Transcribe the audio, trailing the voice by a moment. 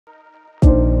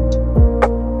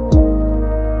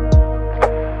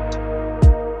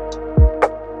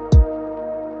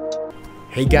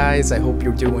Hey guys, I hope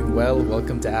you're doing well.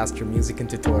 Welcome to Astro Music and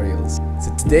Tutorials.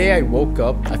 So today I woke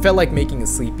up, I felt like making a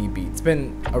sleepy beat. It's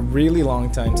been a really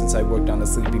long time since I worked on a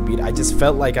sleepy beat. I just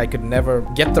felt like I could never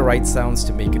get the right sounds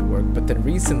to make it work. But then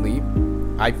recently,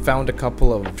 I found a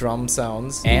couple of drum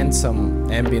sounds and some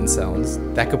ambient sounds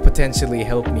that could potentially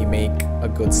help me make a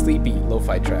good sleepy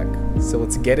lo-fi track. So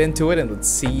let's get into it and let's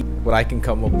see what I can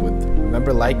come up with.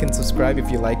 Remember, like and subscribe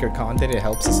if you like our content, it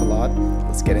helps us a lot.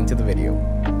 Let's get into the video.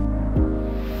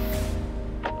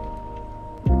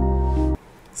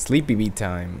 Sleepy beat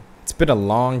time. It's been a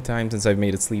long time since I've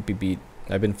made a sleepy beat.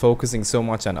 I've been focusing so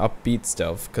much on upbeat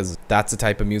stuff because that's the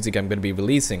type of music I'm going to be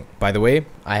releasing. By the way,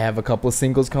 I have a couple of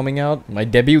singles coming out. My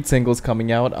debut single's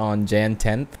coming out on Jan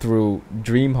 10th through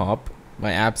Dream Hop,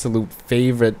 my absolute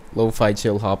favorite lo-fi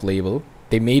chill hop label.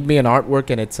 They made me an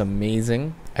artwork and it's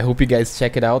amazing. I hope you guys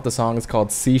check it out. The song is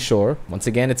called Seashore. Once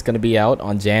again, it's going to be out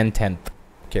on Jan 10th.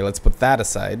 Okay, let's put that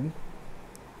aside.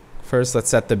 First, let's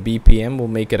set the BPM. We'll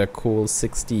make it a cool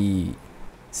 60.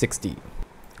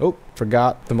 Oh,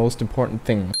 forgot the most important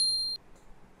thing.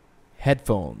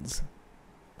 Headphones.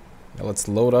 Now let's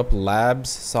load up Labs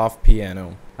Soft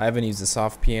Piano. I haven't used a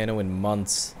soft piano in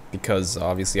months because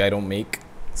obviously I don't make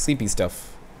sleepy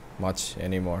stuff much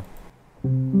anymore.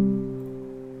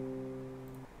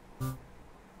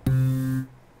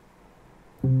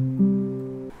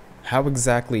 How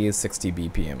exactly is 60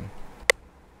 BPM?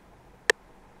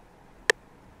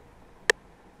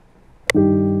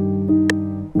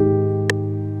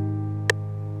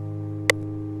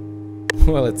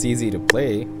 Well, it's easy to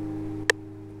play.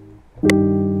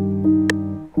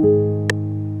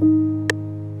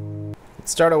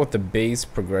 Let's start out with the bass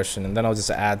progression and then I'll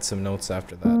just add some notes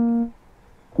after that.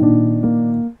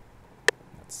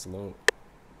 That's slow.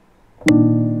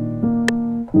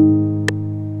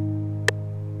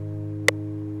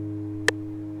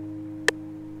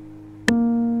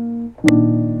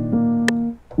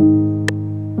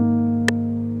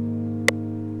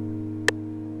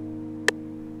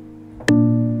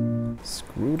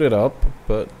 Screwed it up,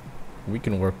 but we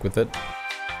can work with it.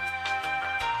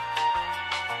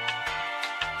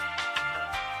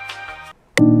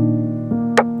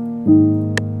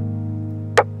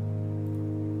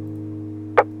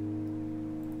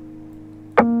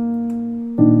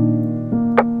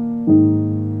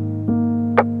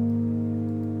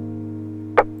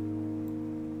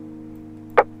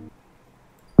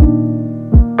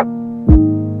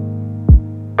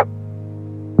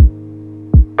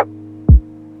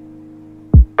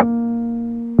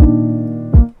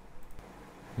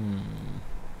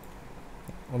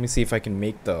 Let me see if I can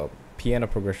make the piano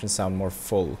progression sound more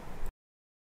full.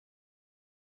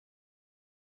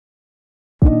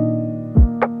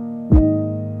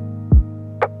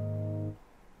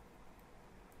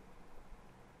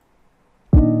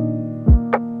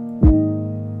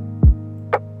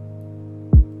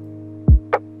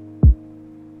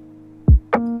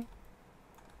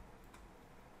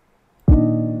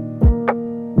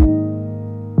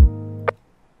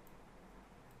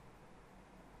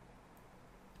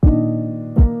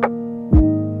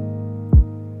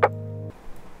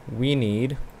 We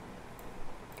need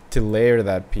to layer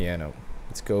that piano.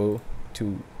 Let's go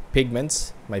to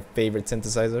Pigments, my favorite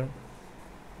synthesizer.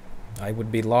 I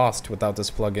would be lost without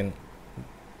this plugin.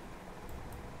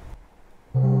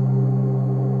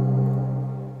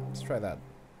 Let's try that.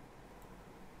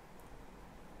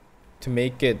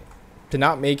 To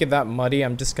not make it that muddy,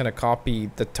 I'm just gonna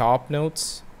copy the top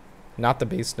notes, not the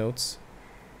bass notes,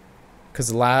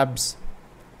 because Labs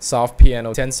Soft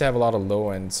Piano tends to have a lot of low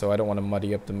end, so I don't want to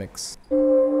muddy up the mix.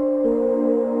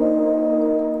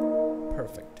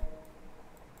 Perfect.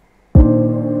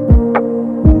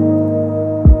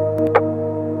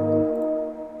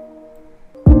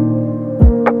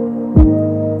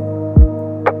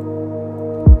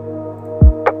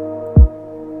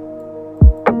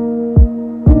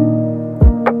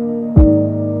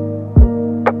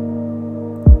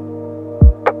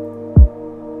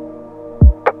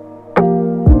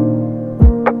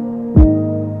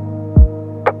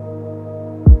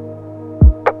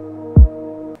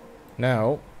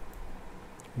 Now,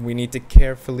 we need to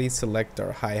carefully select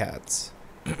our hi-hats.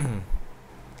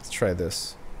 Let's try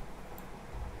this.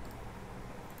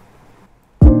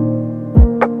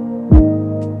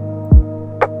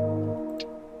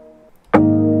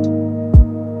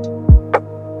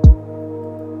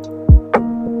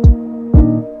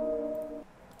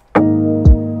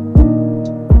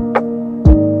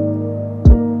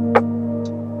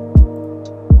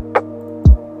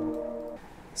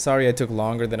 Sorry I took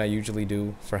longer than I usually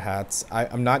do for hats.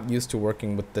 I'm not used to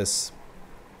working with this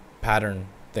pattern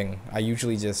thing. I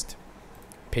usually just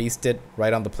paste it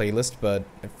right on the playlist, but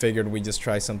I figured we'd just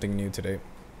try something new today.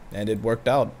 And it worked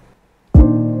out.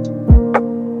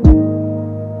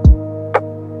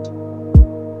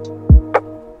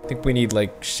 I think we need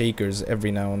like shakers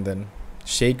every now and then.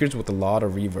 Shakers with a lot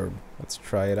of reverb. Let's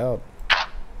try it out.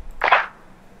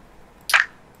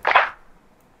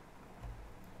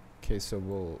 Okay, so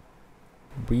we'll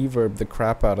reverb the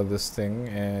crap out of this thing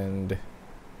and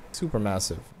super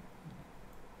massive.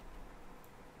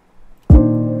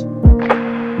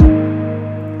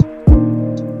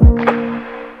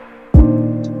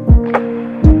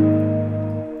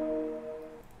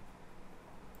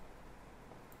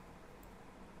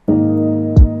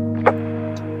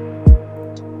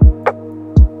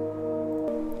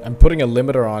 I'm putting a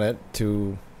limiter on it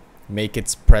to make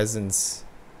its presence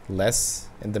less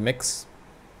in the mix,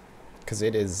 because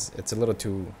it's a little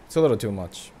too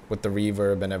much with the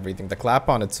reverb and everything. The clap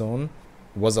on its own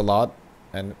was a lot,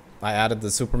 and I added the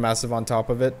supermassive on top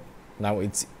of it. Now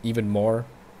it's even more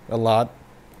a lot.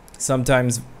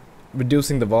 Sometimes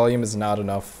reducing the volume is not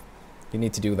enough. You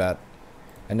need to do that.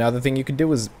 Another thing you could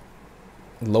do is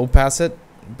low pass it,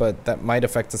 but that might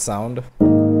affect the sound.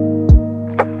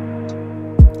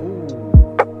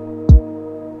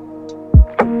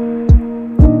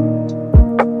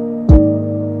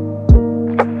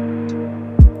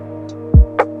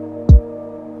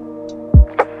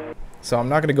 So I'm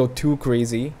not going to go too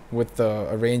crazy with the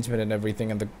arrangement and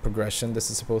everything and the progression. This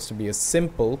is supposed to be a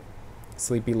simple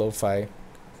sleepy lo-fi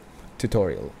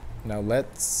tutorial. Now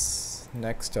let's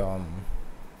next to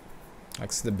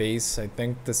the bass. I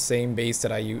think the same bass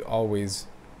that I always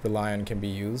rely on can be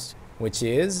used, which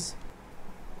is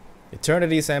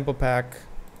Eternity Sample Pack,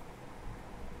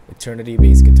 Eternity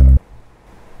Bass Guitar.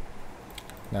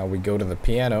 Now we go to the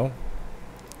piano,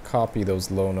 copy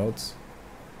those low notes.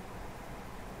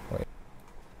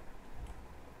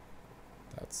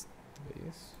 That's the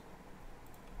bass.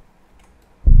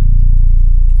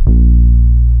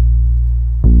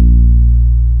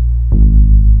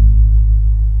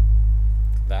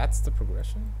 That's the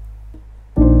progression.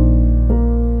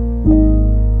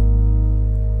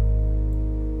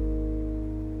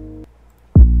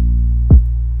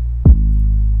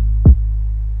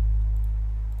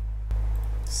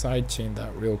 Sidechain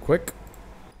that real quick.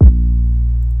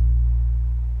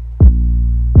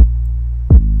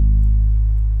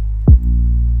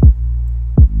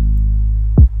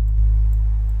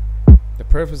 The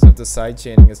purpose of the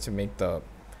sidechaining is to make the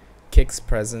kick's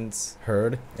presence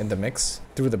heard in the mix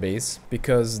through the bass,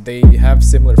 because they have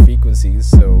similar frequencies,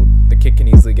 so the kick can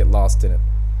easily get lost in it.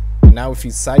 And now if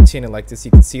you sidechain it like this,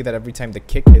 you can see that every time the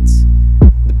kick hits,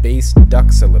 the bass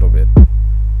ducks a little bit.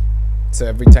 So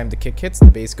every time the kick hits,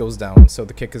 the bass goes down, so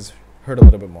the kick is heard a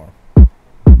little bit more.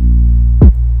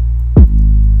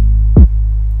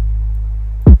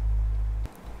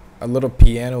 A little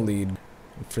piano lead.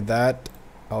 For that,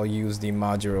 I'll use the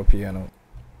Majuro piano.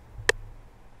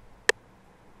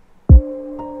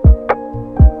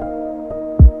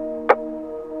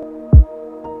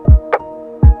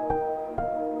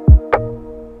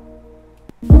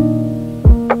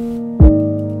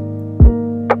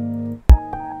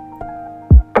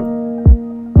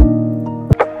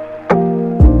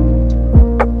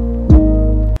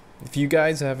 If you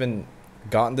guys haven't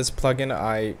gotten this plugin,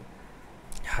 I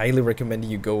highly recommend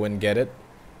you go and get it.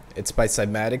 It's by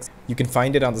Cymatics. You can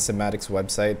find it on the Cymatics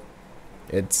website.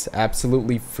 It's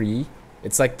absolutely free.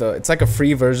 It's like a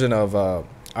free version of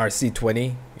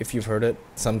RC20, if you've heard it.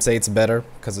 Some say it's better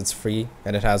because it's free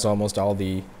and it has almost all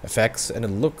the effects, and it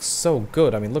looks so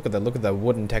good. I mean, look at that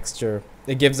wooden texture.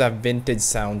 It gives that vintage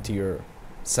sound to your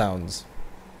sounds.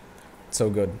 So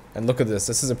good. And look at this.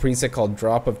 This is a preset called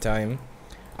Drop of Time.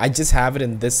 I just have it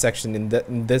in this section,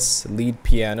 in this lead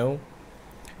piano.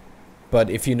 But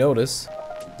if you notice,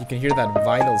 you can hear that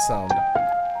vinyl sound.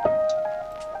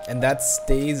 And that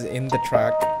stays in the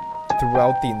track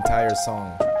throughout the entire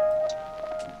song.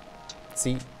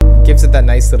 See? Gives it that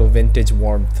nice little vintage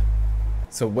warmth.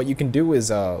 So what you can do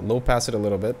is low pass it a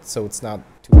little bit so it's not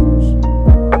too harsh.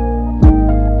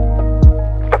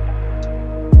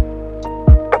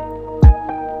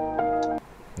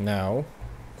 Now,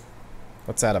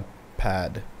 let's add a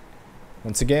pad.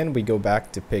 Once again, we go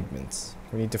back to pigments.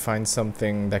 We need to find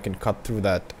something that can cut through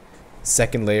that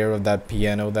second layer of that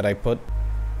piano that I put.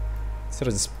 Instead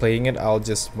of just playing it, I'll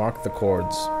just mark the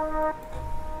chords.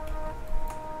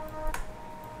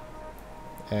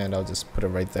 And I'll just put it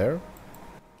right there.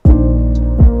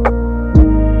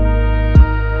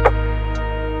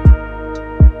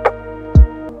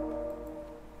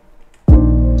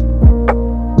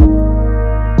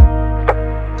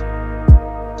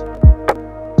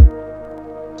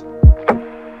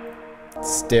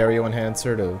 stereo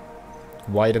enhancer to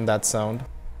widen that sound.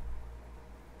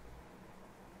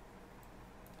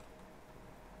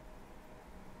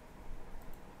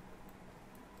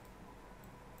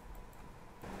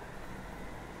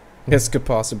 This could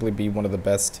possibly be one of the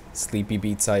best sleepy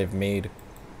beats I have made.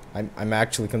 I'm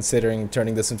actually considering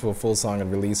turning this into a full song and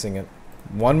releasing it.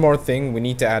 One more thing, we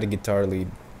need to add a guitar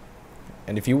lead.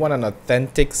 And if you want an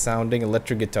authentic sounding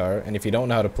electric guitar, and if you don't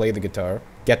know how to play the guitar,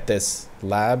 get this.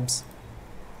 Labs,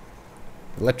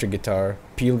 electric guitar,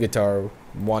 Peel guitar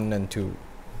 1 and 2.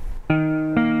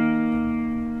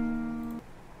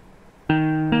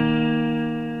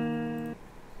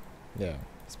 Yeah,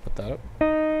 let's put that up.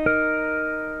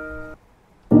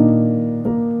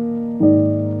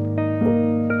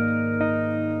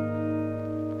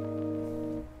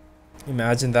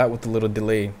 Imagine that with a little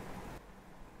delay.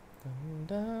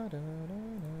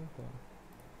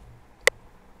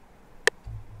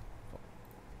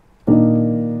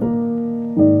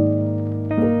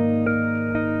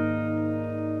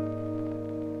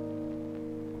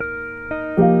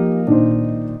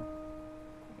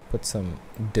 Put some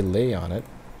delay on it.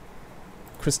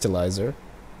 Crystallizer.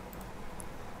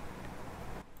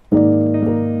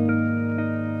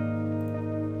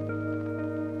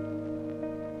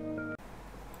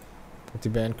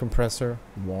 Multi-band compressor,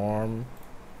 warm.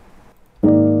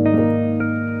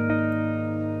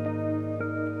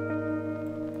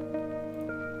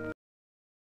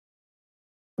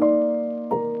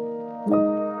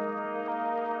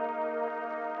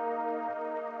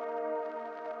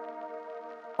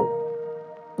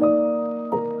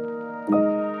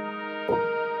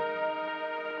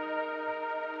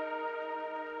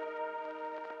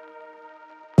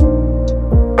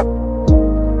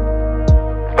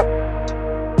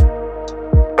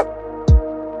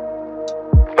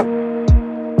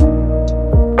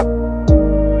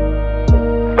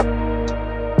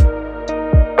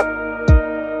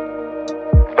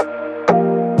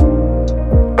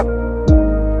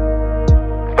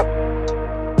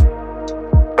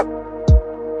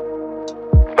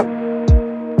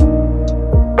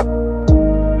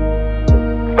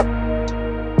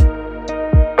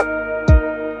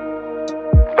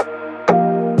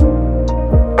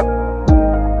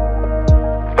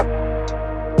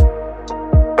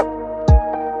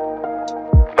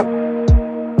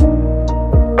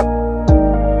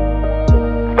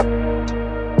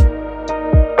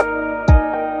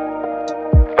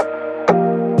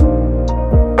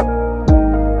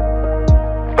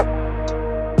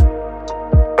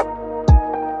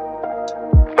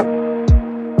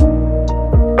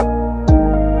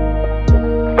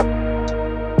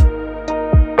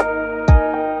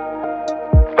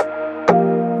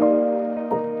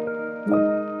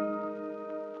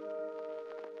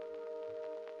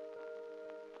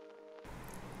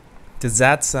 Does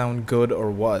that sound good or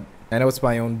what? I know it's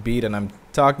my own beat and I'm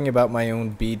talking about my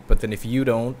own beat, but then if you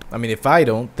don't, if I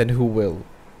don't, then who will?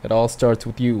 It all starts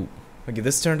with you. Okay,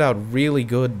 this turned out really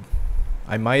good.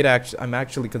 I'm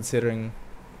actually considering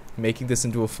making this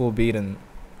into a full beat and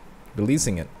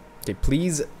releasing it. Okay,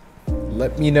 please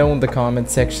let me know in the comment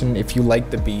section if you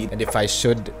like the beat and if I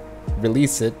should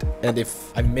release it, and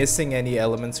if I'm missing any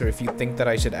elements or if you think that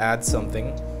I should add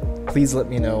something. Please let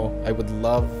me know. I would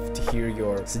love to hear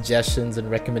your suggestions and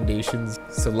recommendations.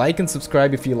 So like and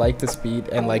subscribe if you like this beat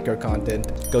and like our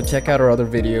content. Go check out our other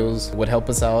videos. It would help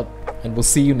us out. And we'll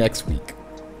see you next week.